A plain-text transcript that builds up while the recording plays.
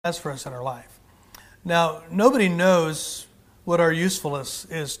has for us in our life. Now, nobody knows what our usefulness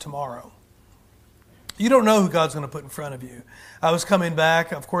is tomorrow. You don't know who God's going to put in front of you. I was coming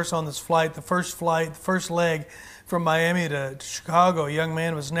back, of course, on this flight, the first leg from Miami to Chicago. A young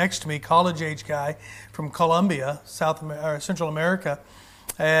man was next to me, college-age guy from Colombia, Central America,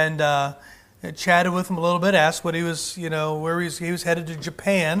 and chatted with him a little bit, asked what he was, where he was headed to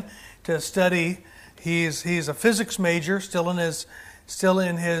Japan to study. He's a physics major, still in his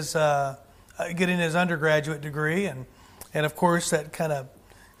getting his undergraduate degree, and of course that kind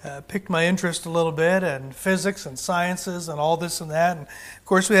of piqued my interest a little bit, and physics and sciences and all this and that. And of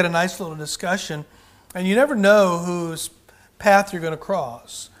course we had a nice little discussion, and you never know whose path you're going to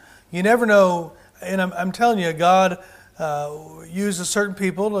cross. You never know, and I'm telling you, God uses certain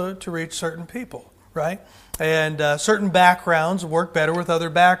people to reach certain people, right? And certain backgrounds work better with other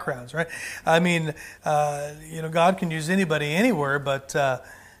backgrounds, right? I mean, God can use anybody anywhere, but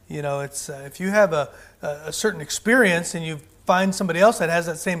it's if you have a certain experience and you find somebody else that has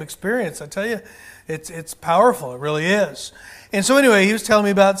that same experience, I tell you, it's powerful. It really is. And so anyway, he was telling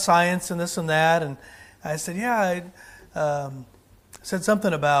me about science and this and that, and I said, yeah, I said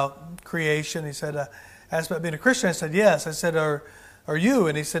something about creation. He said, asked about being a Christian. I said, yes. I said, Are you?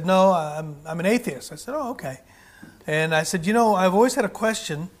 And he said, no, I'm an atheist. I said, oh, okay. And I said, I've always had a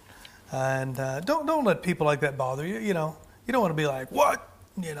question, and don't let people like that bother you. You don't want to be like, what?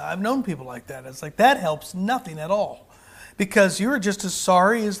 I've known people like that. It's like, that helps nothing at all, because you're just as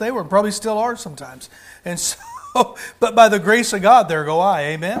sorry as they were, probably still are sometimes. And so, but by the grace of God, there go I,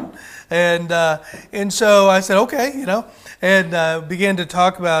 amen? And so I said, okay, and began to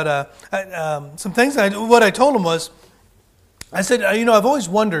talk about some things. What I told him was, I said, I've always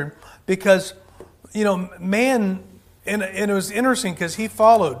wondered, because, man, and it was interesting because he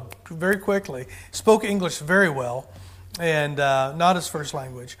followed very quickly, spoke English very well, and not his first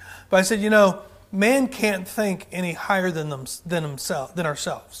language. But I said, man can't think any higher than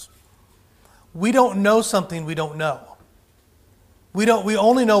ourselves. We don't know something we don't know. We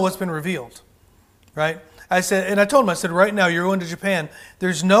only know what's been revealed, right? I said, and I told him, I said, right now you're going to Japan.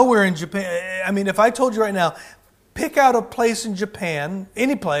 There's nowhere in Japan. I mean, if I told you right now, pick out a place in Japan,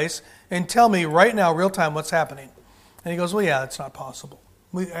 any place, and tell me right now, real time, what's happening. And he goes, well, yeah, it's not possible.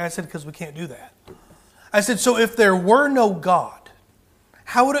 I said, because we can't do that. I said, so if there were no God,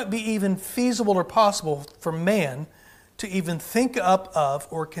 how would it be even feasible or possible for man to even think up of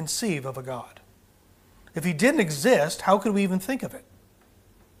or conceive of a God? If he didn't exist, how could we even think of it?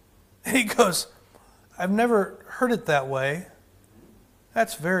 And he goes, I've never heard it that way.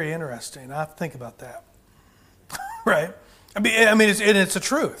 That's very interesting. I have to think about that. Right? I mean, it's the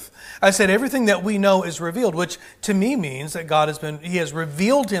truth. I said everything that we know is revealed, which to me means that He has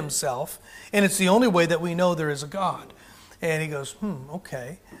revealed Himself, and it's the only way that we know there is a God. And he goes,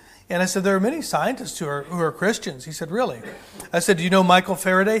 okay. And I said, there are many scientists who are Christians. He said, really? I said, do you know Michael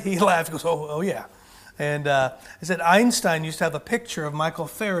Faraday? He laughed. He goes, oh yeah. And I said, Einstein used to have a picture of Michael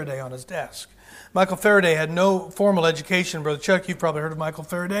Faraday on his desk. Michael Faraday had no formal education. Brother Chuck, you've probably heard of Michael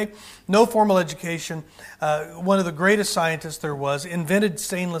Faraday. No formal education. One of the greatest scientists there was. Invented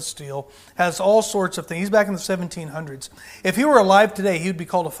stainless steel. Has all sorts of things. He's back in the 1700s. If he were alive today, he would be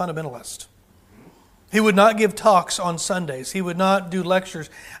called a fundamentalist. He would not give talks on Sundays. He would not do lectures.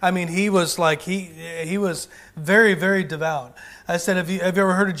 I mean, he was like, he was very, very devout. I said, have you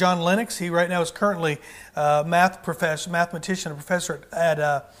ever heard of John Lennox? He right now is currently a mathematician, a professor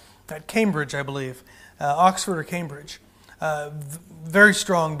at Cambridge, I believe, Oxford or Cambridge. Very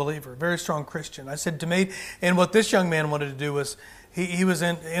strong believer, very strong Christian. I said, and what this young man wanted to do was, he was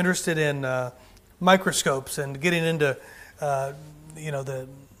interested in microscopes and getting into,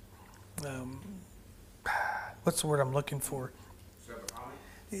 what's the word I'm looking for?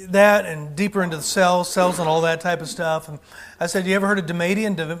 That, and deeper into the cells and all that type of stuff. And I said, you ever heard of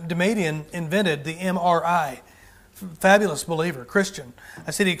Damadian? Damadian invented the MRI. Fabulous believer, Christian.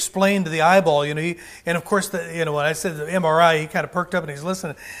 I said he explained the eyeball, and of course, when I said the MRI, he kind of perked up and he's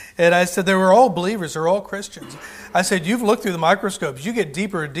listening. And I said, they were all believers, they're all Christians. I said, you've looked through the microscopes, you get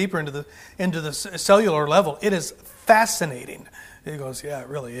deeper and deeper into the cellular level. It is fascinating. He goes, yeah, it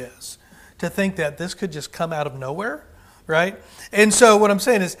really is. To think that this could just come out of nowhere, right? And so what I'm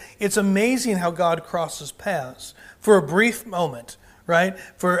saying is, it's amazing how God crosses paths for a brief moment. Right?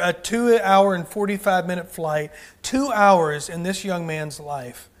 For a 2 hour and 45-minute flight, 2 hours in this young man's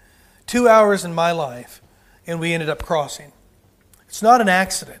life, 2 hours in my life, and we ended up crossing. It's not an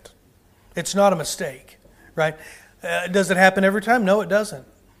accident. It's not a mistake, right? Does it happen every time? No, it doesn't.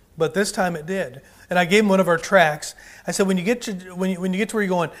 But this time it did. And I gave him one of our tracts. I said, when you get to where you're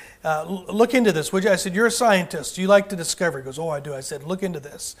going, look into this, would you? I said, you're a scientist. You like to discover. He goes, oh, I do. I said, look into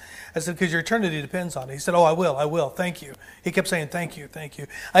this. I said, because your eternity depends on it. He said, oh, I will. Thank you. He kept saying, thank you.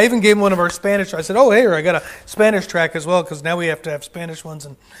 I even gave him one of our Spanish. I said, oh, here, I got a Spanish tract as well, because now we have to have Spanish ones.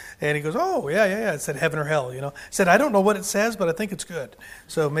 And he goes, oh, yeah. I said, heaven or hell, I said, I don't know what it says, but I think it's good.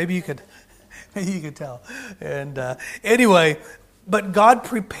 So maybe you could tell. And anyway, but God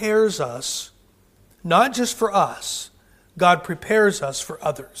prepares us, not just for us. God prepares us for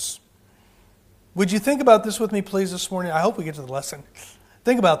others. Would you think about this with me, please, this morning? I hope we get to the lesson.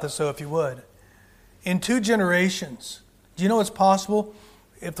 Think about this, though, if you would. In 2 generations, do you know what's possible?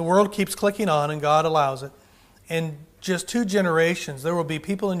 If the world keeps clicking on and God allows it, in just 2 generations, there will be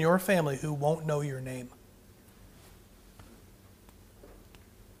people in your family who won't know your name.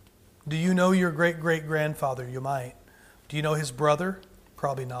 Do you know your great-great-grandfather? You might. Do you know his brother?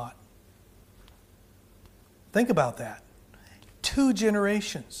 Probably not. Think about that. 2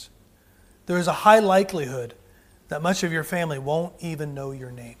 generations. There is a high likelihood that much of your family won't even know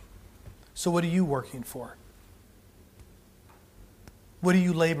your name. So what are you working for? What are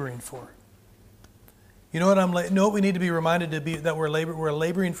you laboring for? You know what we need to be reminded to be that we're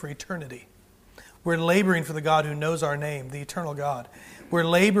laboring for eternity. We're laboring for the God who knows our name, the eternal God. We're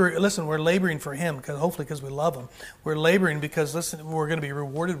laboring for Him, because we love Him. We're laboring because, we're going to be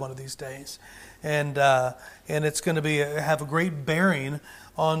rewarded one of these days. And it's going to have a great bearing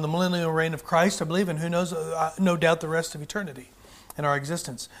on the millennial reign of Christ, I believe, and who knows, no doubt the rest of eternity in our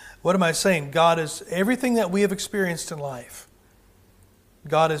existence. What am I saying? God is, everything that we have experienced in life,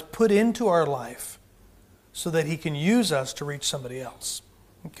 God has put into our life so that He can use us to reach somebody else.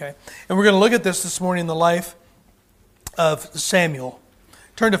 Okay? And we're going to look at this morning in the life of Samuel.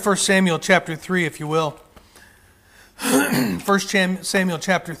 Turn to 1 Samuel chapter 3, if you will. 1 Samuel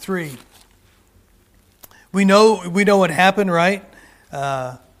chapter 3. We know what happened, right?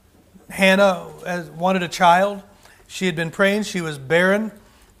 Hannah wanted a child. She had been praying. She was barren.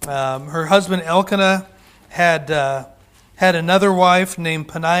 Her husband Elkanah had another wife named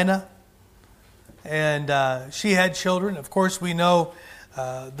Peninnah, and she had children. Of course, we know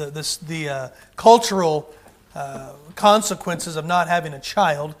the cultural consequences of not having a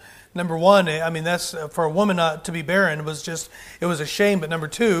child. Number one, that's for a woman not to be barren it was a shame. But number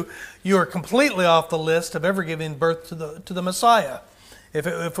two, you are completely off the list of ever giving birth to the Messiah. If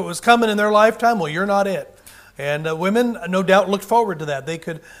it was coming in their lifetime, well, you're not it. And women, no doubt, looked forward to that. They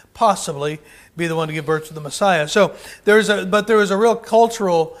could possibly be the one to give birth to the Messiah. So there was a real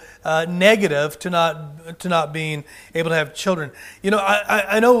cultural negative to not being able to have children.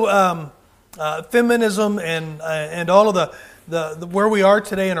 I know feminism and all of the where we are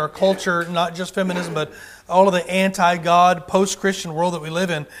today in our culture, not just feminism, but all of the anti-God, post-Christian world that we live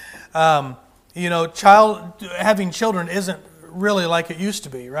in. Having children isn't really like it used to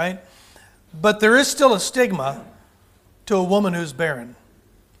be, right? But there is still a stigma to a woman who's barren.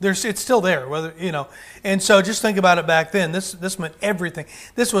 It's still there, And so just think about it back then. This meant everything.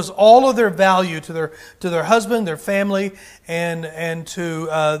 This was all of their value to their husband, their family, and to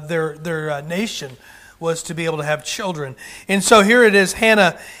their nation, was to be able to have children. And so here it is.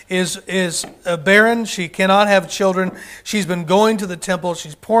 Hannah is barren. She cannot have children. She's been going to the temple.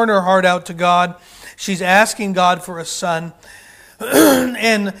 She's pouring her heart out to God. She's asking God for a son.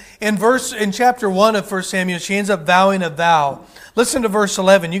 And in chapter 1 of 1 Samuel, she ends up vowing a vow. Listen to verse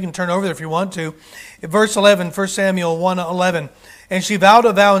 11. You can turn over there if you want to. Verse 11, 1 Samuel 1:11. And she vowed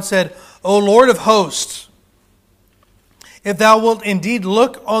a vow and said, O Lord of hosts, if thou wilt indeed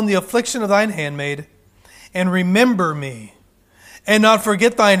look on the affliction of thine handmaid, and remember me, and not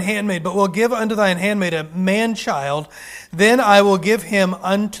forget thine handmaid, but will give unto thine handmaid a man-child, then I will give him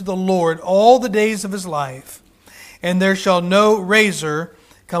unto the Lord all the days of his life, and there shall no razor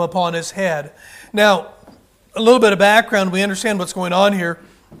come upon his head. Now, a little bit of background, we understand what's going on here.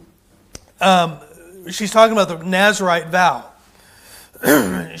 She's talking about the Nazirite vow.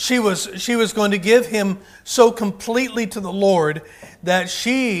 She was going to give him so completely to the Lord that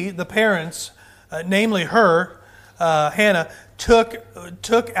the parents, namely her, Hannah, took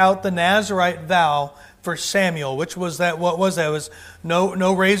out the Nazirite vow for Samuel, which was that. What was that? It was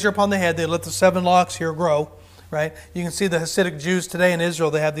no razor upon the head. They let the 7 locks here grow. Right? You can see the Hasidic Jews today in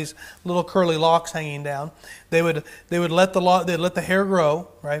Israel. They have these little curly locks hanging down. They would let the hair grow.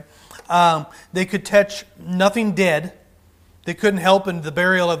 Right? They could touch nothing dead. They couldn't help in the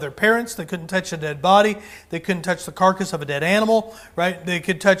burial of their parents. They couldn't touch a dead body. They couldn't touch the carcass of a dead animal. Right? They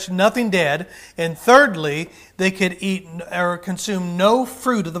could touch nothing dead. And thirdly, they could eat or consume no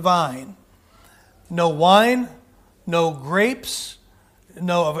fruit of the vine, no wine, no grapes,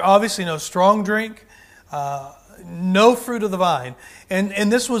 obviously no strong drink, no fruit of the vine.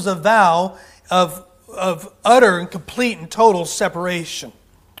 And this was a vow of utter and complete and total separation,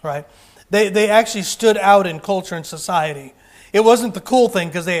 right? They actually stood out in culture and society. It wasn't the cool thing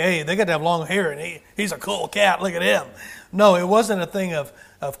because they got to have long hair and he's a cool cat, look at him. No, it wasn't a thing of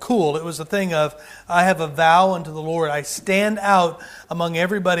cool. It was a thing of, I have a vow unto the Lord. I stand out among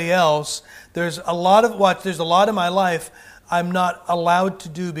everybody else. There's a lot in my life I'm not allowed to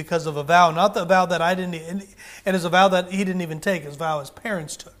do because of a vow. Not the vow that I didn't, and it's a vow that he didn't even take. It's a vow his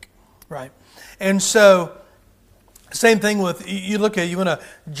parents took, right? And so, same thing with, you want to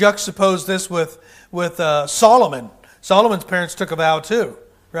juxtapose this with Solomon. Solomon's parents took a vow too,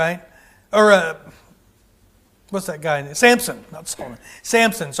 right? Or, what's that guy name? Samson, not Solomon.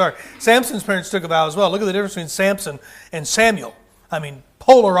 Samson, sorry. Samson's parents took a vow as well. Look at the difference between Samson and Samuel. I mean,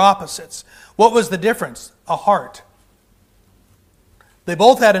 polar opposites. What was the difference? A heart. They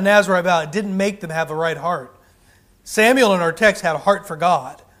both had a Nazirite vow. It didn't make them have a right heart. Samuel in our text had a heart for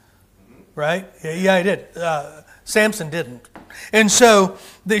God, right? Yeah, he did. Samson didn't. And so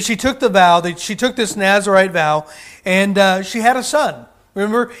she took the vow. She took this Nazirite vow, and she had a son.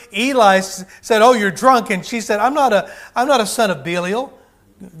 Remember, Eli said, "Oh, you're drunk," and she said, "I'm not a son of Belial."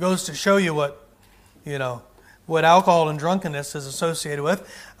 It goes to show you what alcohol and drunkenness is associated with.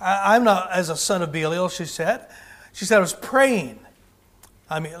 I'm not as a son of Belial, she said. She said, "I was praying."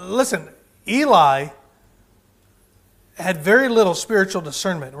 I mean, listen, Eli had very little spiritual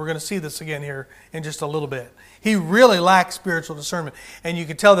discernment. We're going to see this again here in just a little bit. He really lacked spiritual discernment, and you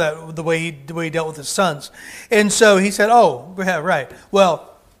could tell that the way he dealt with his sons. And so he said, "Oh, yeah, right.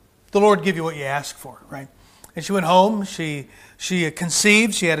 Well, the Lord give you what you ask for," right? And she went home. She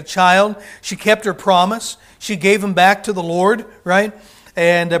conceived. She had a child. She kept her promise. She gave him back to the Lord, right?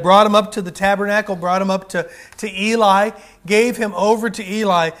 And brought him up to the tabernacle, brought him up to Eli, gave him over to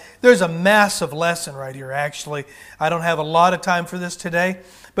Eli. There's a massive lesson right here, actually. I don't have a lot of time for this today,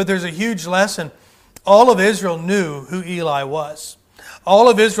 but there's a huge lesson. All of Israel knew who Eli was. All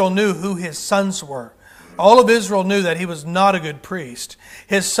of Israel knew who his sons were. All of Israel knew that he was not a good priest.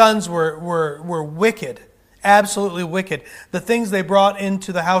 His sons were wicked, absolutely wicked. The things they brought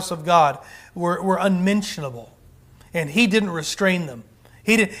into the house of God were unmentionable, and he didn't restrain them.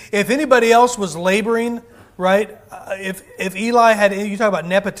 If anybody else was laboring, right? If Eli had, you talk about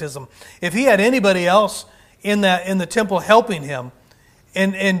nepotism. If he had anybody else in the temple helping him,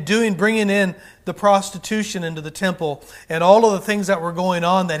 and bringing in the prostitution into the temple and all of the things that were going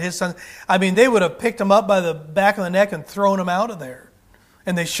on, that his sons, I mean, they would have picked him up by the back of the neck and thrown him out of there,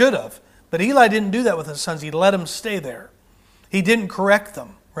 and they should have. But Eli didn't do that with his sons. He let them stay there. He didn't correct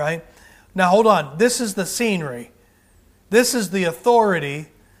them, right? Now hold on. This is the scenery. This is the authority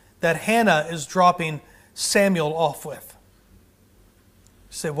that Hannah is dropping Samuel off with.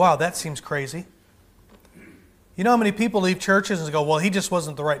 You say, wow, that seems crazy. You know how many people leave churches and go, well, he just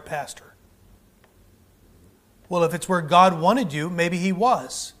wasn't the right pastor. Well, if it's where God wanted you, maybe he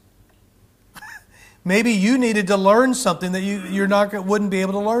was. Maybe you needed to learn something that wouldn't be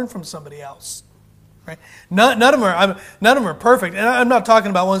able to learn from somebody else. Right? None of them are perfect, and I'm not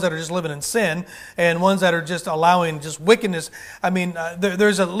talking about ones that are just living in sin and ones that are just allowing just wickedness. I mean,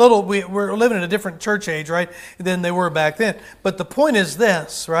 there's a little. We're living in a different church age, right, than they were back then. But the point is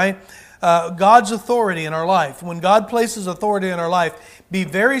this, right? God's authority in our life. When God places authority in our life, be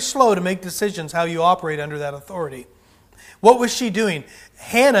very slow to make decisions how you operate under that authority. What was she doing?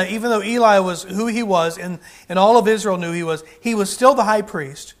 Hannah, even though Eli was who he was, and all of Israel knew he was still the high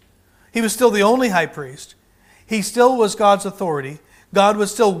priest. He was still the only high priest. He still was God's authority. God was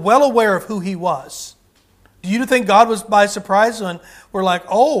still well aware of who he was. Do you think God was by surprise when we're like,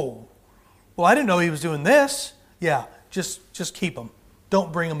 oh, well, I didn't know he was doing this? Yeah, just keep him.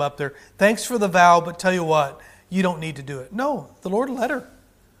 Don't bring him up there. Thanks for the vow, but tell you what, you don't need to do it. No, the Lord let her,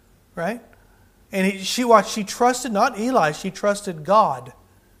 right? And she trusted not Eli, she trusted God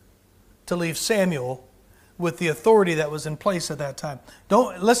to leave Samuel with the authority that was in place at that time.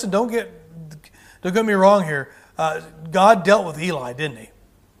 Don't get me wrong here. God dealt with Eli, didn't he?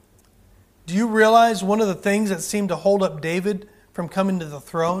 Do you realize one of the things that seemed to hold up David from coming to the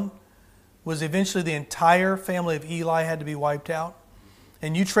throne was eventually the entire family of Eli had to be wiped out?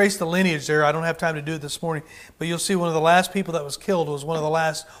 And you trace the lineage there. I don't have time to do it this morning, but you'll see one of the last people that was killed was one of the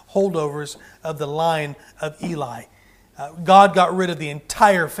last holdovers of the line of Eli. God got rid of the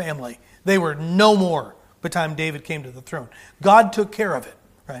entire family. They were no more by the time David came to the throne. God took care of it,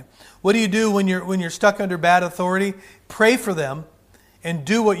 right? What do you do when you're stuck under bad authority? Pray for them and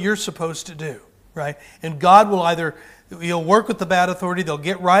do what you're supposed to do, right? And God will he'll work with the bad authority, they'll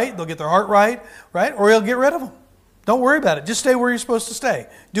get right, they'll get their heart right, or he'll get rid of them, Don't worry about it. Just stay where you're supposed to stay.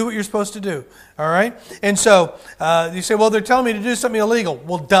 Do what you're supposed to do. All right? And so you say, well, they're telling me to do something illegal.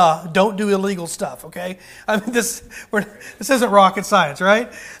 Well, duh. Don't do illegal stuff, okay? I mean, this isn't rocket science,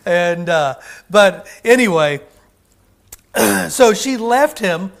 right? And but anyway, so she left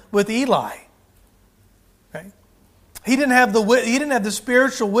him with Eli. Right? He didn't have the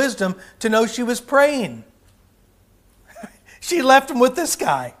spiritual wisdom to know she was praying. She left him with this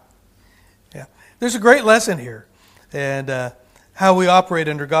guy. Yeah. There's a great lesson here. And how we operate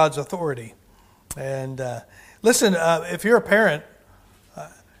under God's authority. And listen, if you're a parent,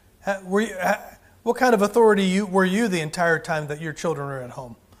 what kind of authority were you the entire time that your children were at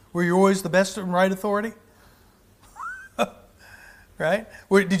home? Were you always the best and right authority? Right?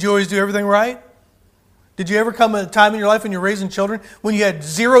 Did you always do everything right? Did you ever come a time in your life when you're raising children when you had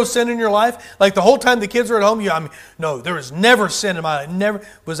zero sin in your life? Like the whole time the kids were at home, no, there was never sin in my life. Never.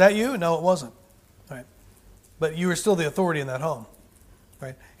 Was that you? No, it wasn't. But you were still the authority in that home,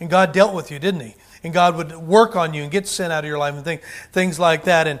 right? And God dealt with you, didn't He? And God would work on you and get sin out of your life and things like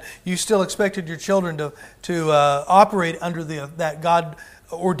that. And you still expected your children to operate under that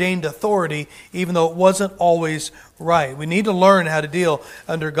God-ordained authority, even though it wasn't always right. We need to learn how to deal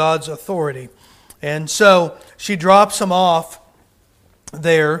under God's authority. And so she drops him off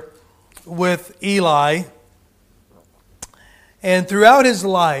there with Eli. And throughout his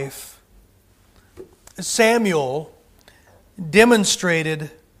life, Samuel demonstrated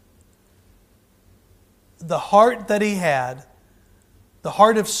the heart that he had, the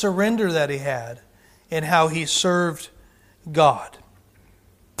heart of surrender that he had, and how he served God.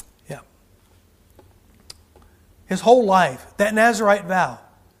 Yeah. His whole life, that Nazirite vow,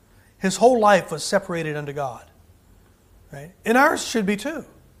 his whole life was separated unto God. Right? And ours should be too.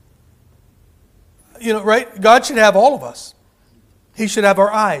 Right? God should have all of us. He should have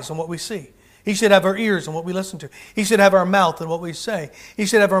our eyes on what we see. He should have our ears and what we listen to. He should have our mouth and what we say. He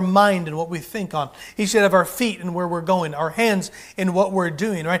should have our mind and what we think on. He should have our feet and where we're going, our hands and what we're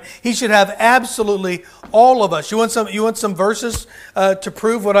doing, right? He should have absolutely all of us. You want some verses to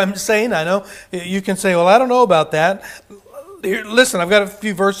prove what I'm saying? I know you can say, well, I don't know about that. Here, listen, I've got a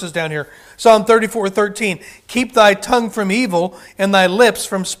few verses down here. Psalm 34:13. Keep thy tongue from evil and thy lips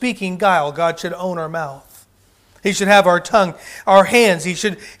from speaking guile. God should own our mouth. He should have our tongue, our hands. He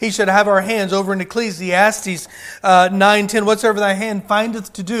should have our hands. Over in Ecclesiastes 9:10, whatsoever thy hand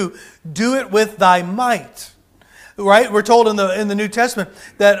findeth to do, do it with thy might. Right? We're told in the New Testament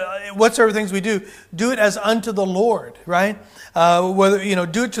that whatsoever things we do it as unto the Lord. Right?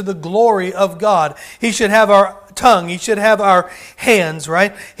 Do it to the glory of God. He should have our tongue. He should have our hands.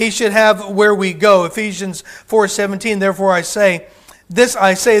 Right? He should have where we go. Ephesians 4:17. Therefore I say, this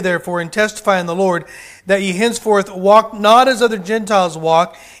I say therefore, and testify in the Lord, that ye henceforth walk not as other Gentiles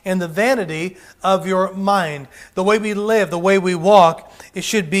walk, in the vanity of your mind. The way we live, the way we walk, it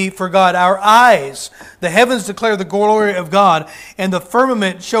should be for God. Our eyes, the heavens declare the glory of God, and the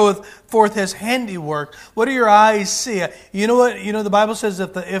firmament showeth forth His handiwork. What do your eyes see? You know what? The Bible says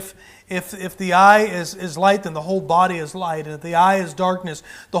if the eye is light, then the whole body is light. And if the eye is darkness,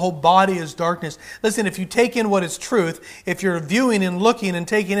 the whole body is darkness. Listen, if you take in what is truth, if you're viewing and looking and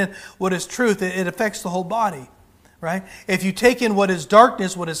taking in what is truth, it affects the whole body. Right? If you take in what is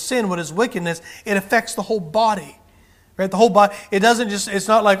darkness, what is sin, what is wickedness, it affects the whole body. Right? The whole body. It's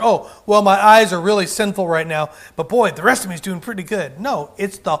not like, oh, well, my eyes are really sinful right now, but boy, the rest of me is doing pretty good. No,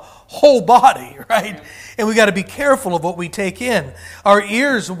 it's the whole body, right? And we got to be careful of what we take in. Our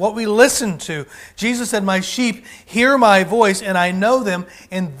ears, what we listen to. Jesus said, my sheep hear my voice, and I know them,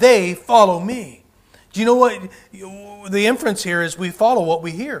 and they follow me. Do you know what? The inference here is we follow what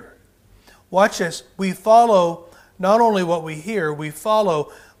we hear. Watch this. We follow not only what we hear, we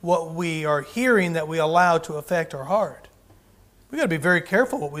follow what we are hearing that we allow to affect our heart. We've got to be very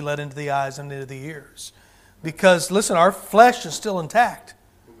careful what we let into the eyes and into the ears. Because, listen, our flesh is still intact.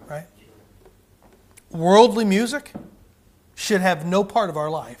 Right? Worldly music should have no part of our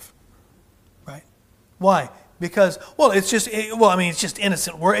life. Right? Why? Because, it's just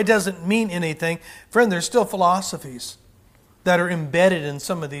innocent. It doesn't mean anything. Friend, there's still philosophies that are embedded in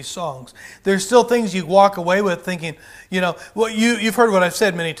some of these songs. There's still things you walk away with thinking, you've heard what I've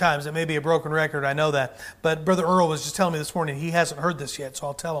said many times. It may be a broken record, I know that. But Brother Earl was just telling me this morning he hasn't heard this yet, so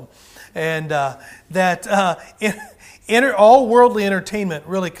I'll tell him. And all worldly entertainment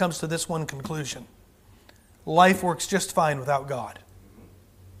really comes to this one conclusion. Life works just fine without God.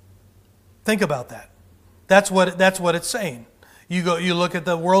 Think about that. That's what it's saying. You look at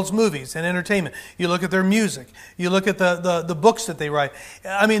the world's movies and entertainment. You look at their music. You look at the books that they write.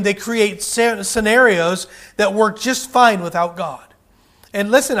 I mean, they create scenarios that work just fine without God.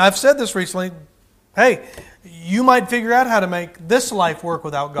 And listen, I've said this recently. Hey, you might figure out how to make this life work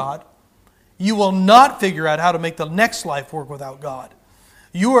without God. You will not figure out how to make the next life work without God.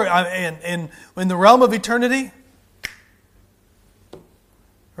 You are in the realm of eternity,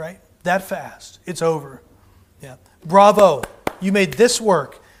 right? That fast. It's over. Yeah. Bravo. You made this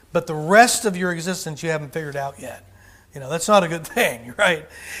work, but the rest of your existence you haven't figured out yet. That's not a good thing, right?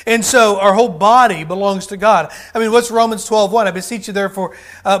 And so our whole body belongs to God. I mean, what's Romans 12:1? I beseech you therefore,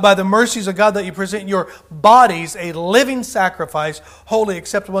 by the mercies of God, that you present your bodies a living sacrifice, wholly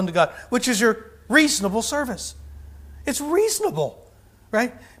acceptable unto God, which is your reasonable service. It's reasonable,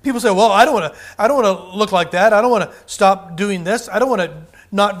 right? People say, well, I don't want to look like that. I don't want to stop doing this. I don't want to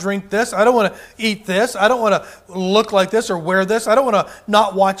not drink this. I don't want to eat this. I don't want to look like this or wear this. I don't want to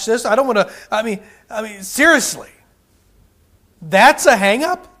not watch this. I don't want to, I mean, seriously. That's a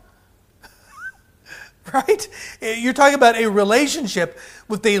hang-up? Right? You're talking about a relationship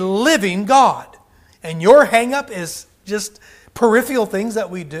with a living God. And your hang-up is just peripheral things that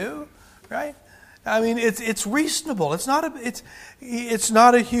we do, right? I mean, it's reasonable. It's not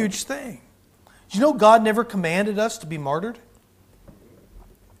a huge thing. You know God never commanded us to be martyred?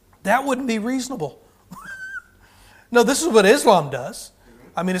 That wouldn't be reasonable. No, this is what Islam does.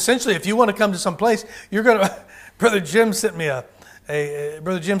 I mean, essentially, if you want to come to some place, you're going to... Brother Jim sent me a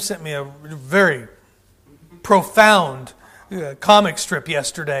very profound comic strip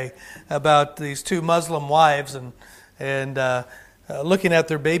yesterday about these two Muslim wives and looking at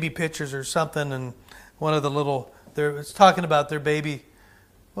their baby pictures or something, and one of the it's talking about their baby.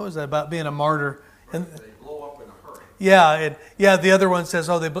 What was that about being a martyr? And they blow up in a hurry. Yeah. The other one says,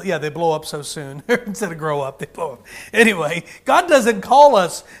 they blow up so soon instead of grow up, they blow up. Anyway, God doesn't call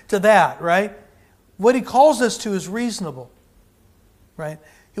us to that, right? What He calls us to is reasonable, right?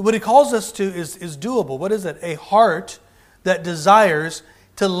 What He calls us to is doable. What is it? A heart that desires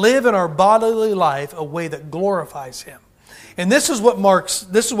to live in our bodily life a way that glorifies Him. And this is what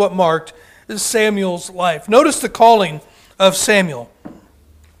marked Samuel's life. Notice the calling of Samuel,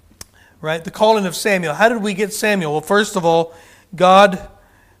 right? The calling of Samuel. How did we get Samuel? Well, first of all, God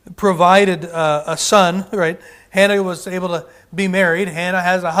provided a son, right? Hannah was able to be married. Hannah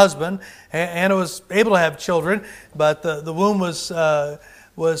has a husband. Hannah was able to have children, but the womb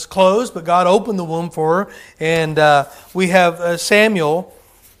was closed, but God opened the womb for her. And we have Samuel.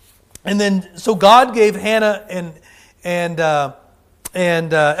 And then, so God gave Hannah and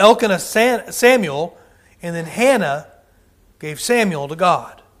Elkanah Samuel, and then Hannah gave Samuel to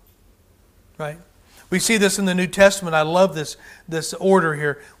God. Right? We see this in the New Testament. I love this order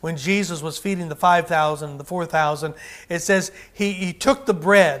here. When Jesus was feeding the 5,000 and the 4,000, it says he took the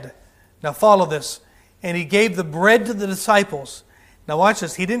bread. Now follow this. And He gave the bread to the disciples. Now watch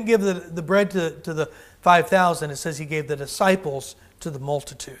this. He didn't give the bread to the 5,000. It says He gave the disciples to the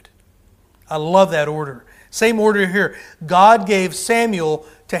multitude. I love that order. Same order here. God gave Samuel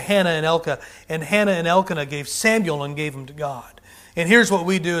to Hannah and Elkanah, and Hannah and Elkanah gave Samuel and gave him to God. And here's what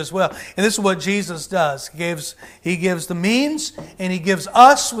we do as well. And this is what Jesus does. He gives the means, and He gives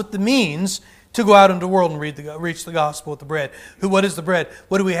us with the means to go out into the world and reach the gospel with the bread. What is the bread?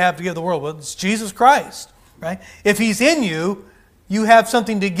 What do we have to give the world? Well, it's Jesus Christ, right? If He's in you, you have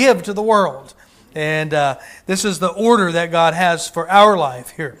something to give to the world. And this is the order that God has for our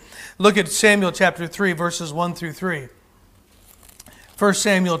life here. Look at Samuel chapter 3, verses 1 through 3. 1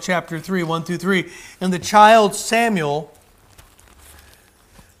 Samuel chapter 3, 1 through 3. And the child Samuel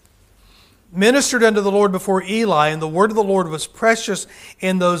ministered unto the Lord before Eli, and the word of the Lord was precious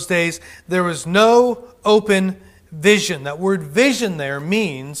in those days. There was no open vision. That word vision there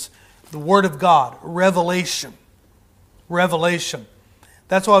means the word of God, revelation. Revelation.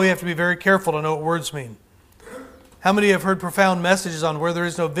 That's why we have to be very careful to know what words mean. How many have heard profound messages on where there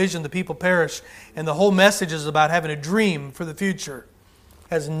is no vision, the people perish, and the whole message is about having a dream for the future?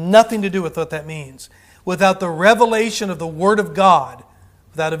 It has nothing to do with what that means. Without the revelation of the Word of God,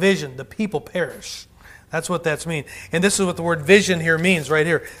 without a vision, the people perish. That's what that's mean. And this is what the word vision here means right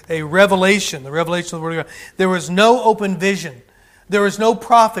here. A revelation, the revelation of the Word of God. There was no open vision. There was no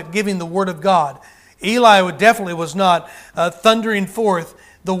prophet giving the Word of God. Eli definitely was not thundering forth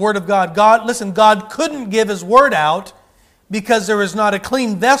the Word of God. God couldn't give His Word out because there was not a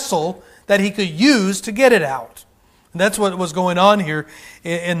clean vessel that He could use to get it out. And that's what was going on here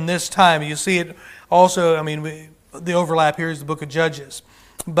in this time. You see it also, the overlap here is the book of Judges.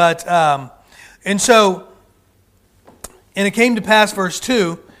 But, and it came to pass, verse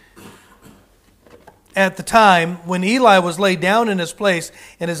 2, at the time when Eli was laid down in his place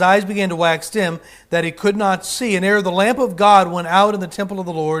and his eyes began to wax dim, that he could not see. And ere the lamp of God went out in the temple of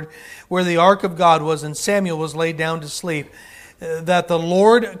the Lord, where the ark of God was, and Samuel was laid down to sleep, that the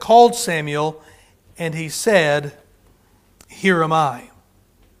Lord called Samuel, and he said, "Here am I."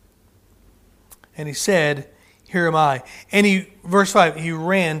 And he said, "Here am I." And verse 5, he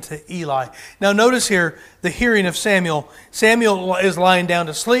ran to Eli. Now notice here the hearing of Samuel. Samuel is lying down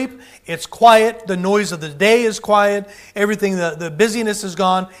to sleep. It's quiet. The noise of the day is quiet. Everything, the busyness is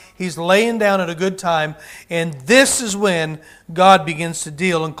gone. He's laying down at a good time. And this is when God begins to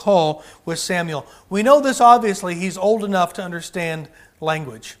deal and call with Samuel. We know this obviously. He's old enough to understand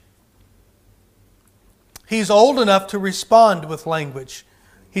language. He's old enough to respond with language.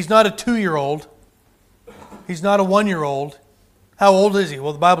 He's not a 2-year-old. He's not a 1-year-old. How old is he?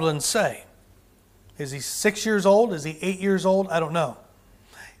 Well, the Bible doesn't say. Is he 6 years old? Is he 8 years old? I don't know.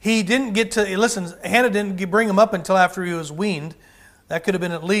 He didn't get to, listen, Hannah didn't bring him up until after he was weaned. That could have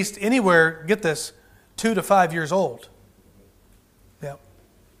been at least anywhere, get this, 2 to 5 years old. Yeah.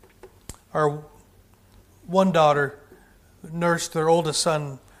 Our one daughter nursed their oldest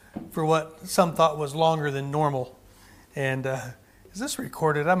son for what some thought was longer than normal. And is this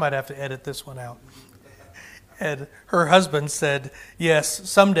recorded? I might have to edit this one out. And her husband said, yes,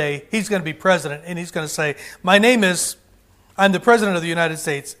 someday he's going to be president, and he's going to say, I'm the president of the United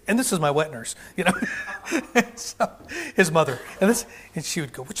States, and this is my wet nurse. You know, so, his mother. And she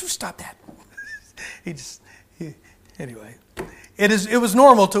would go, would you stop that? Anyway. It was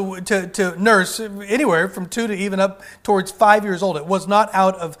normal to nurse anywhere from 2 to even up towards 5 years old. It was not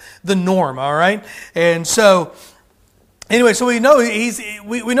out of the norm, all right? And so, anyway, so we know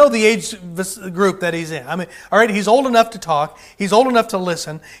we know the age group that he's in. I mean, all right, he's old enough to talk. He's old enough to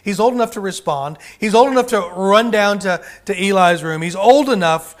listen. He's old enough to respond. He's old enough to run down to Eli's room. He's old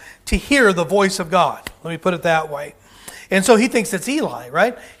enough to hear the voice of God. Let me put it that way. And so he thinks it's Eli,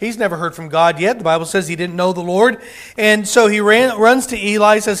 right? He's never heard from God yet. The Bible says he didn't know the Lord. And so he runs to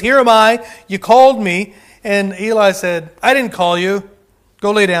Eli, says, here am I. You called me. And Eli said, I didn't call you.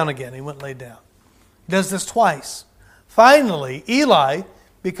 Go lay down again. He went and laid down. He does this twice. Finally, Eli,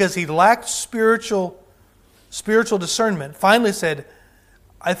 because he lacked spiritual discernment, finally said,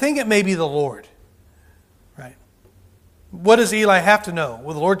 I think it may be the Lord. Right? What does Eli have to know?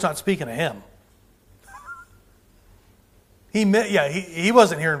 Well, the Lord's not speaking to him. He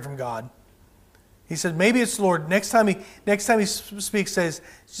wasn't hearing from God. He said, maybe it's the Lord. Next time he speaks, says,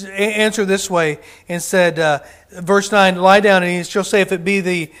 answer this way, and said, verse 9, lie down, and he shall say, if it be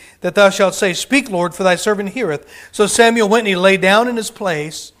thee, that thou shalt say, speak, Lord, for thy servant heareth. So Samuel went and he lay down in his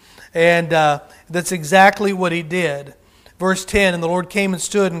place, and that's exactly what he did. Verse 10, and the Lord came and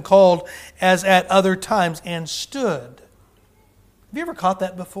stood and called as at other times, and stood. Have you ever caught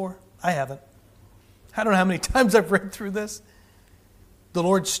that before? I haven't. I don't know how many times I've read through this. The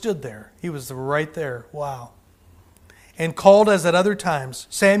Lord stood there. He was right there. Wow. And called as at other times,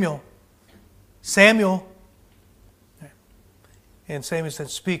 Samuel, Samuel. And Samuel said,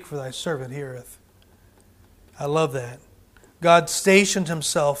 speak, for thy servant heareth. I love that. God stationed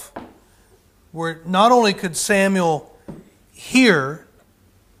himself where not only could Samuel hear,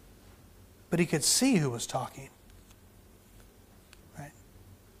 but he could see who was talking. Right?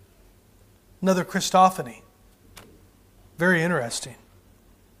 Another Christophany. Very interesting.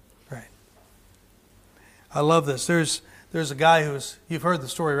 Right. I love this. There's a guy you've heard the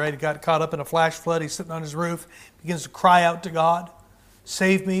story, right? He got caught up in a flash flood. He's sitting on his roof, begins to cry out to God,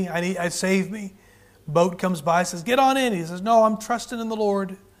 save me, save me. Boat comes by, says, get on in. He says, no, I'm trusting in the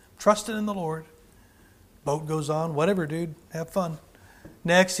Lord. Trusting in the Lord. Boat goes on, whatever, dude, have fun.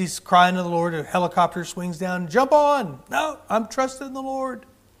 Next, he's crying to the Lord. A helicopter swings down, jump on. No, I'm trusting in the Lord.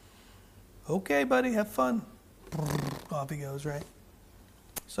 Okay, buddy, have fun. Off he goes, right?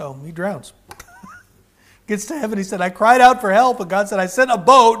 So he drowns. Gets to heaven, he said, I cried out for help, and God said, I sent a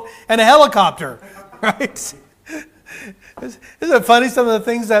boat and a helicopter. Right? Isn't it funny, some of the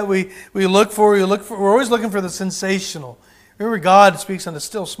things that we look for? We're always looking for the sensational. Remember, God speaks in a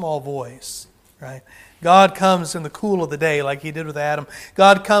still small voice, right? God comes in the cool of the day, like he did with Adam.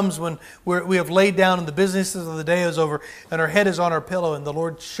 God comes when we have laid down and the businesses of the day is over, and our head is on our pillow, and the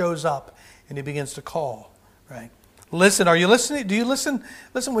Lord shows up, and he begins to call, right? Listen, are you listening? Do you listen?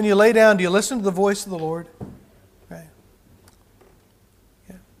 Listen, when you lay down, do you listen to the voice of the Lord? Right?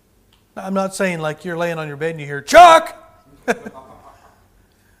 Yeah. I'm not saying like you're laying on your bed and you hear, Chuck!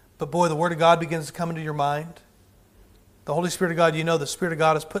 But boy, the Word of God begins to come into your mind. The Holy Spirit of God, you know the Spirit of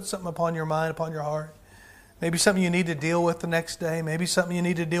God has put something upon your mind, upon your heart. Maybe something you need to deal with the next day. Maybe something you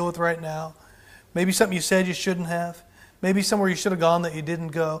need to deal with right now. Maybe something you said you shouldn't have. Maybe somewhere you should have gone that you didn't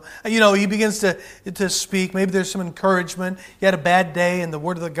go. You know, he begins to speak. Maybe there's some encouragement. You had a bad day and the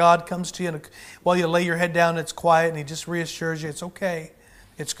Word of the God comes to you, and while you lay your head down, it's quiet, and he just reassures you, it's okay.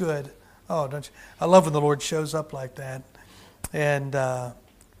 It's good. Oh, don't you? I love when the Lord shows up like that. And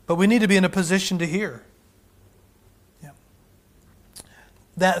but But we need to be in a position to hear. Yeah.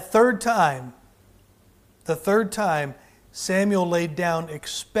 The third time, Samuel laid down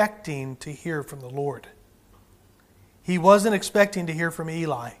expecting to hear from the Lord. He wasn't expecting to hear from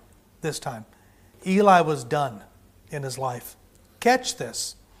Eli this time. Eli was done in his life. Catch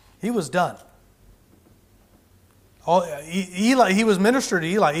this. He was done. Eli, he was minister to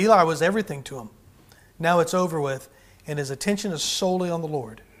Eli. Eli was everything to him. Now it's over with, and his attention is solely on the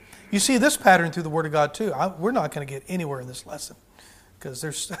Lord. You see this pattern through the Word of God too. We're not going to get anywhere in this lesson because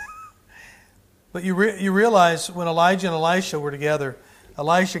there's. But you realize when Elijah and Elisha were together,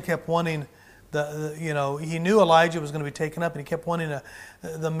 Elisha kept wanting he knew Elijah was going to be taken up, and he kept wanting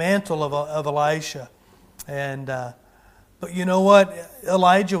the mantle of Elisha. And but you know what?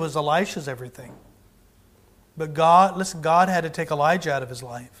 Elijah was Elisha's everything. But God had to take Elijah out of his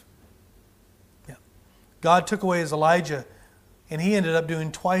life. Yeah. God took away his Elijah, and he ended up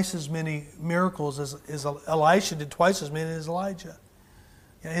doing twice as many miracles as Elisha did, twice as many as Elijah.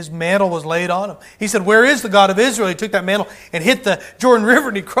 Yeah, his mantle was laid on him. He said, "Where is the God of Israel?" He took that mantle and hit the Jordan River,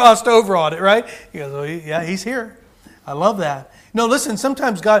 and he crossed over on it, right? He goes, "Oh, yeah, he's here." I love that. No, listen,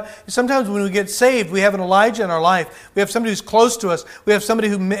 sometimes when we get saved, we have an Elijah in our life. We have somebody who's close to us. We have somebody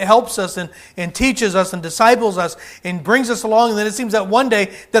who helps us and teaches us and disciples us and brings us along. And then it seems that one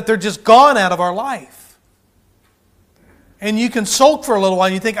day that they're just gone out of our life. And you can sulk for a little while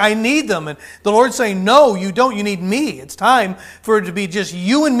and you think, I need them. And the Lord's saying, no, you don't. You need me. It's time for it to be just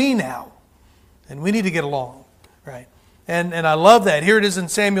you and me now. And we need to get along, right? And I love that. Here it is in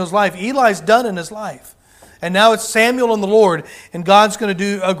Samuel's life. Eli's done in his life. And now it's Samuel and the Lord, and God's going to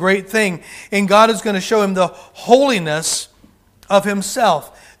do a great thing. And God is going to show him the holiness of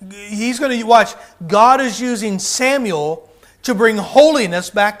himself. He's going to watch. God is using Samuel to bring holiness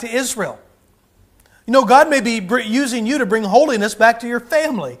back to Israel. You know, God may be using you to bring holiness back to your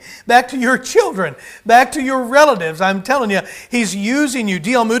family, back to your children, back to your relatives. I'm telling you, He's using you.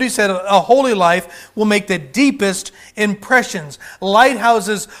 D.L. Moody said a holy life will make the deepest impressions.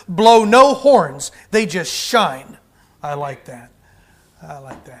 Lighthouses blow no horns. They just shine. I like that. I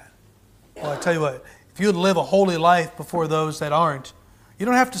like that. Well, I tell you what, if you would live a holy life before those that aren't, you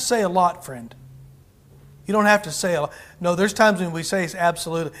don't have to say a lot, friend. You don't have to say a lot. No, there's times when we say it's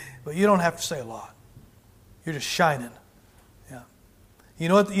absolutely, but you don't have to say a lot. You're just shining. Yeah. You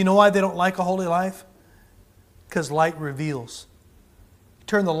know what? You know why they don't like a holy life? Because light reveals. You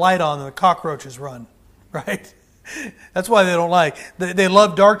turn the light on and the cockroaches run. Right? That's why they don't like. They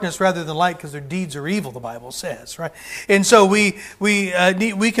love darkness rather than light because their deeds are evil, the Bible says. Right? And so we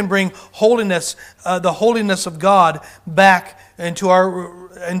can bring holiness, the holiness of God, back into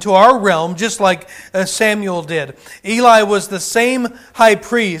our realm, just like Samuel did. Eli was the same high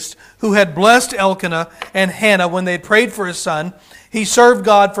priest who had blessed Elkanah and Hannah when they prayed for his son. He served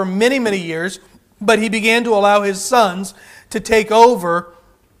God for many, many years, but he began to allow his sons to take over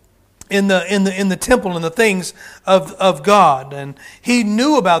in the temple and the things of God. And he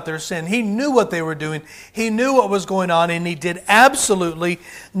knew about their sin. He knew what they were doing. He knew what was going on, and he did absolutely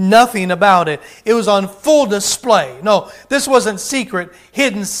nothing about it. It was on full display. No, this wasn't secret,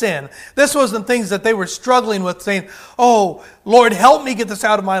 hidden sin. This wasn't things that they were struggling with, saying, "Oh, Lord, help me get this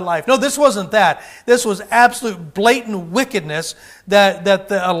out of my life." No, this wasn't that. This was absolute blatant wickedness, that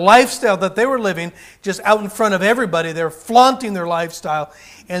a lifestyle that they were living just out in front of everybody. They're flaunting their lifestyle.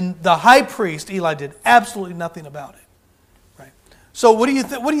 And the high priest, Eli, did absolutely nothing about it. Right? So what do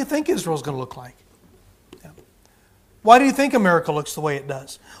you think Israel's going to look like? Yeah. Why do you think America looks the way it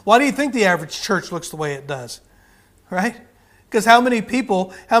does? Why do you think the average church looks the way it does? Right? Because how many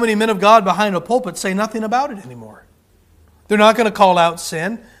men of God behind a pulpit say nothing about it anymore? They're not going to call out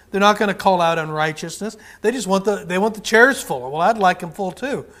sin. They're not going to call out unrighteousness. They just want the chairs full. Well, I'd like them full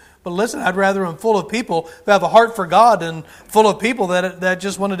too. But listen, I'd rather them full of people who have a heart for God than full of people that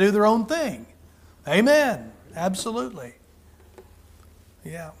just want to do their own thing. Amen. Absolutely.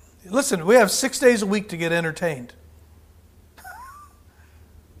 Yeah. Listen, we have 6 days a week to get entertained.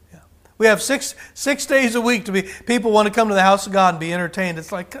 Yeah. We have six days a week to be. People want to come to the house of God and be entertained.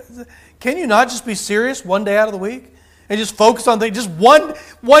 It's like, can you not just be serious one day out of the week and just focus on things? Just one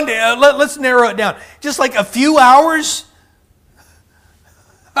day. Let's narrow it down. Just like a few hours.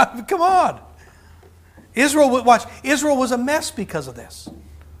 Come on. Israel was a mess because of this.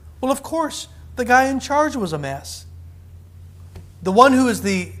 Well, of course, the guy in charge was a mess. The one who is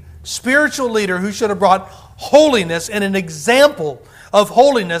the spiritual leader who should have brought holiness and an example of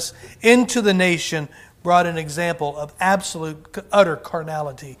holiness into the nation brought an example of absolute, utter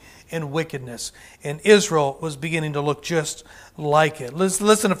carnality and wickedness. And Israel was beginning to look just like it. Let's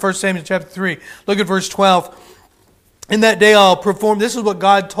listen to 1 Samuel chapter 3. Look at verse 12. In that day I'll perform, this is what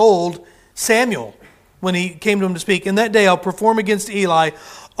God told Samuel when he came to him to speak. In that day I'll perform against Eli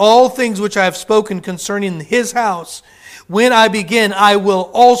all things which I have spoken concerning his house. When I begin, I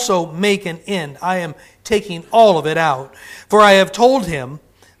will also make an end. I am taking all of it out. For I have told him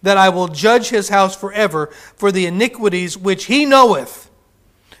that I will judge his house forever for the iniquities which he knoweth,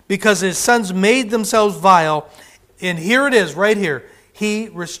 because his sons made themselves vile. And here it is, right here. He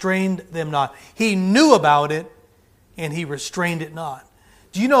restrained them not. He knew about it, and he restrained it not.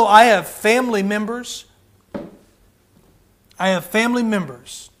 Do you know I have family members? I have family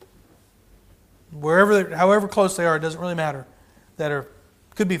members, however close they are, it doesn't really matter,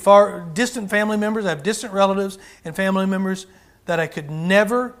 could be far distant family members. I have distant relatives and family members that I could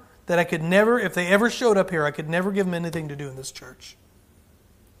never, if they ever showed up here, I could never give them anything to do in this church.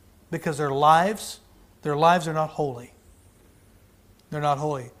 Because their lives are not holy. They're not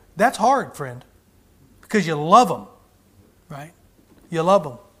holy. That's hard, friend. Because you love them, right? You love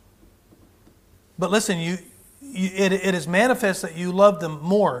them. But listen, it is manifest that you love them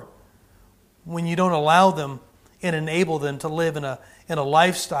more when you don't allow them and enable them to live in a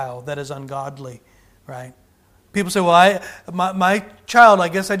lifestyle that is ungodly, right? People say, well, my child, I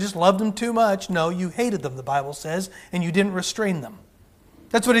guess I just loved them too much. No, you hated them, the Bible says, and you didn't restrain them.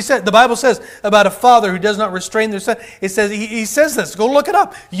 That's what he said. The Bible says about a father who does not restrain their son. It says, he says this. Go look it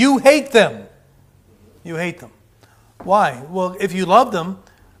up. You hate them. You hate them. Why? Well, if you love them,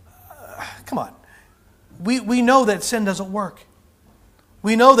 come on. We know that sin doesn't work.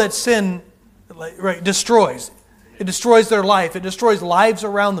 We know that sin destroys. It destroys their life. It destroys lives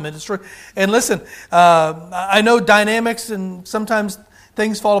around them. And listen, I know dynamics and sometimes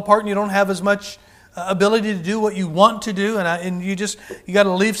things fall apart and you don't have as much ability to do what you want to do, and you got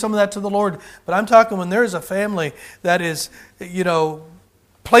to leave some of that to the Lord. But I'm talking when there is a family that is,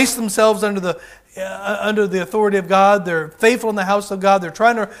 place themselves under the authority of God. They're faithful in the house of God. They're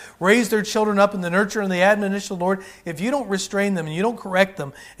trying to raise their children up in the nurture and the admonition of the Lord. If you don't restrain them and you don't correct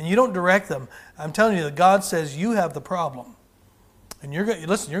them and you don't direct them, I'm telling you that God says you have the problem, and you're going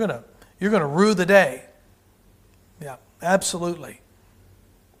to rue the day. Yeah, absolutely.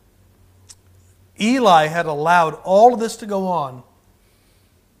 Eli had allowed all of this to go on.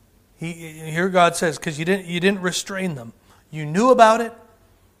 Here God says, because you didn't restrain them. You knew about it,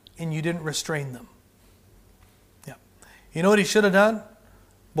 and you didn't restrain them. Yeah. You know what he should have done?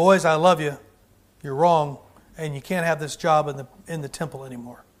 Boys, I love you. You're wrong, and you can't have this job in the temple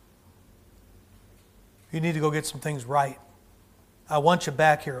anymore. You need to go get some things right. I want you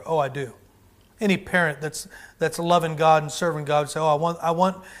back here. Oh, I do. Any parent that's loving God and serving God would say, "Oh, I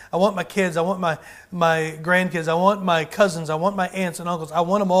want my kids. I want my grandkids. I want my cousins. I want my aunts and uncles. I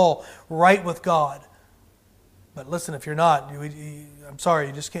want them all right with God." But listen, if you're not, I'm sorry,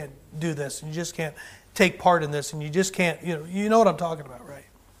 you just can't do this, and you just can't take part in this, and you just can't. You know what I'm talking about, right?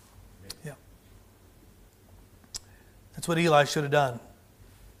 Yeah. That's what Eli should have done.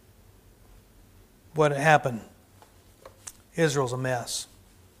 What happened? Israel's a mess.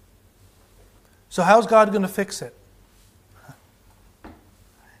 So how's God going to fix it? And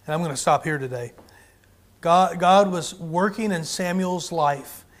I'm going to stop here today. God was working in Samuel's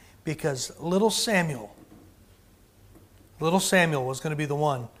life because little Samuel was going to be the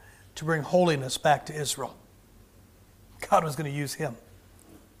one to bring holiness back to Israel. God was going to use him.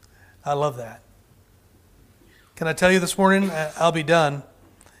 I love that. Can I tell you this morning, I'll be done.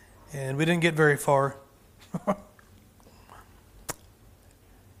 And we didn't get very far.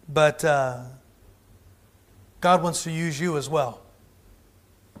 But God wants to use you as well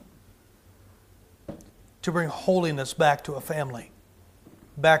to bring holiness back to a family,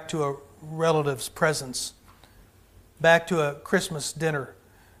 back to a relative's presence, back to a Christmas dinner,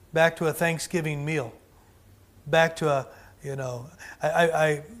 back to a Thanksgiving meal, back to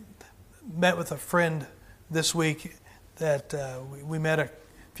I met with a friend this week that we met a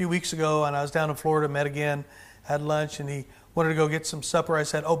few weeks ago, and I was down in Florida, met again, had lunch, and he wanted to go get some supper. I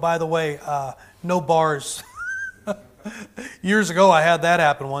said, "Oh, by the way, no bars." Years ago, I had that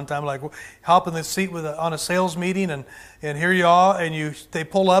happen one time. Like, hop in the seat on a sales meeting, and here you are, and they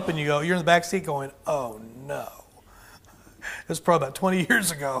pull up, and you're in the back seat going, "Oh no!" It was probably about 20 years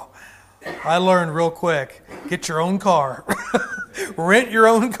ago. I learned real quick: get your own car, rent your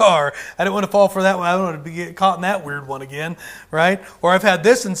own car. I didn't want to fall for that one. I don't want to get caught in that weird one again, right? Or I've had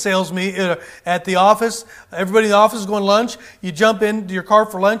this in sales at the office. Everybody in the office is going to lunch. You jump into your car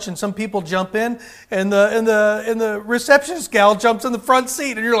for lunch, and some people jump in, and the receptionist gal jumps in the front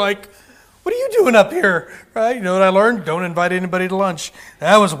seat, and you're like, "What are you doing up here?" Right? You know what I learned? Don't invite anybody to lunch.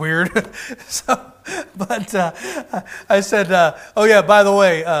 That was weird. But I said, "Oh yeah, by the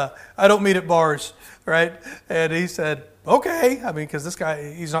way, I don't meet at bars." right? And he said, okay. I mean, because this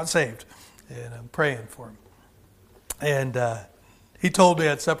guy, he's not saved. And I'm praying for him. And he told me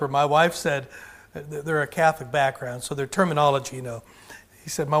at supper, my wife said, they're a Catholic background, so their terminology, He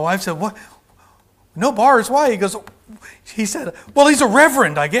said, my wife said, what? No bars, why? He said, well, he's a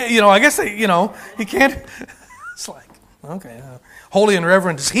reverend. I guess he can't. It's like, okay, holy and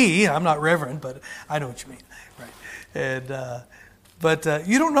reverend is he. I'm not reverend, but I know what you mean, right? And but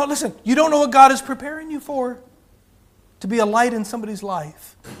you don't know. Listen, you don't know what God is preparing you for. To be a light in somebody's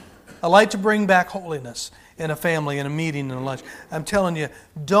life, a light to bring back holiness in a family, in a meeting, in a lunch. I'm telling you,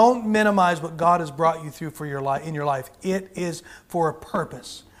 don't minimize what God has brought you through for your life in your life. It is for a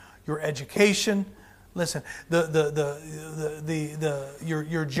purpose. Your education. Listen, your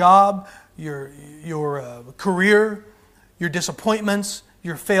job, your career, your disappointments,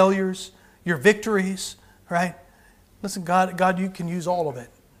 your failures, your victories, right? Listen, God, you can use all of it.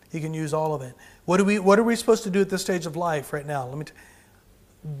 He can use all of it. What are we supposed to do at this stage of life right now?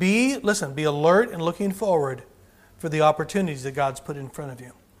 Be alert and looking forward for the opportunities that God's put in front of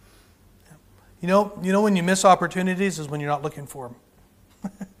you. You know when you miss opportunities is when you're not looking for them.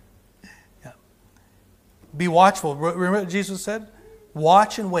 Be watchful. Remember what Jesus said?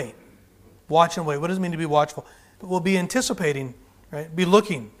 Watch and wait. Watch and wait. What does it mean to be watchful? We'll be anticipating, right? Be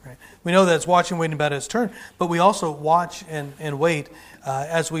looking, right? We know that it's watching and waiting about His turn, but we also watch and wait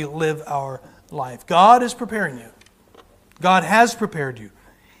as we live our life. God is preparing you. God has prepared you.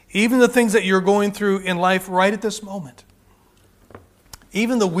 Even the things that you're going through in life right at this moment.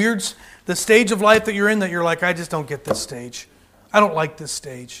 Even the stage of life that you're in that you're like, I just don't get this stage. I don't like this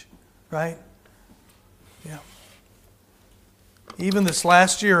stage, right? Yeah. Even this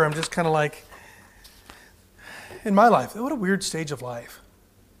last year, I'm just kind of like, in my life, what a weird stage of life,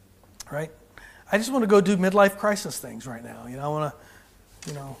 right? I just want to go do midlife crisis things right now. I want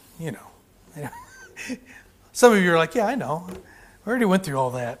to, Some of you are like, yeah, I know. I already went through all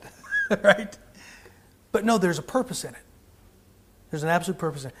that, right? But no, there's a purpose in it. There's an absolute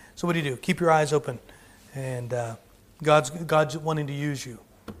purpose in it. So what do? Keep your eyes open, and God's wanting to use you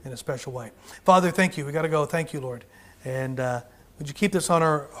in a special way. Father, thank you. We got to go. Thank you, Lord. And would you keep this on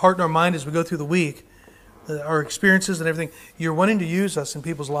our heart and our mind as we go through the week, our experiences and everything. You're wanting to use us in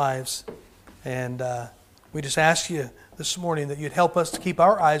people's lives. And we just ask you this morning that you'd help us to keep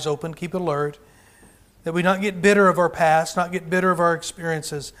our eyes open, keep alert, that we not get bitter of our past, not get bitter of our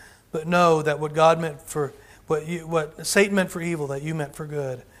experiences, but know that what God meant for, what Satan meant for evil, that you meant for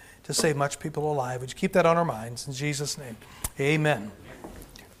good, to save much people alive. Would you keep that on our minds? In Jesus' name, amen.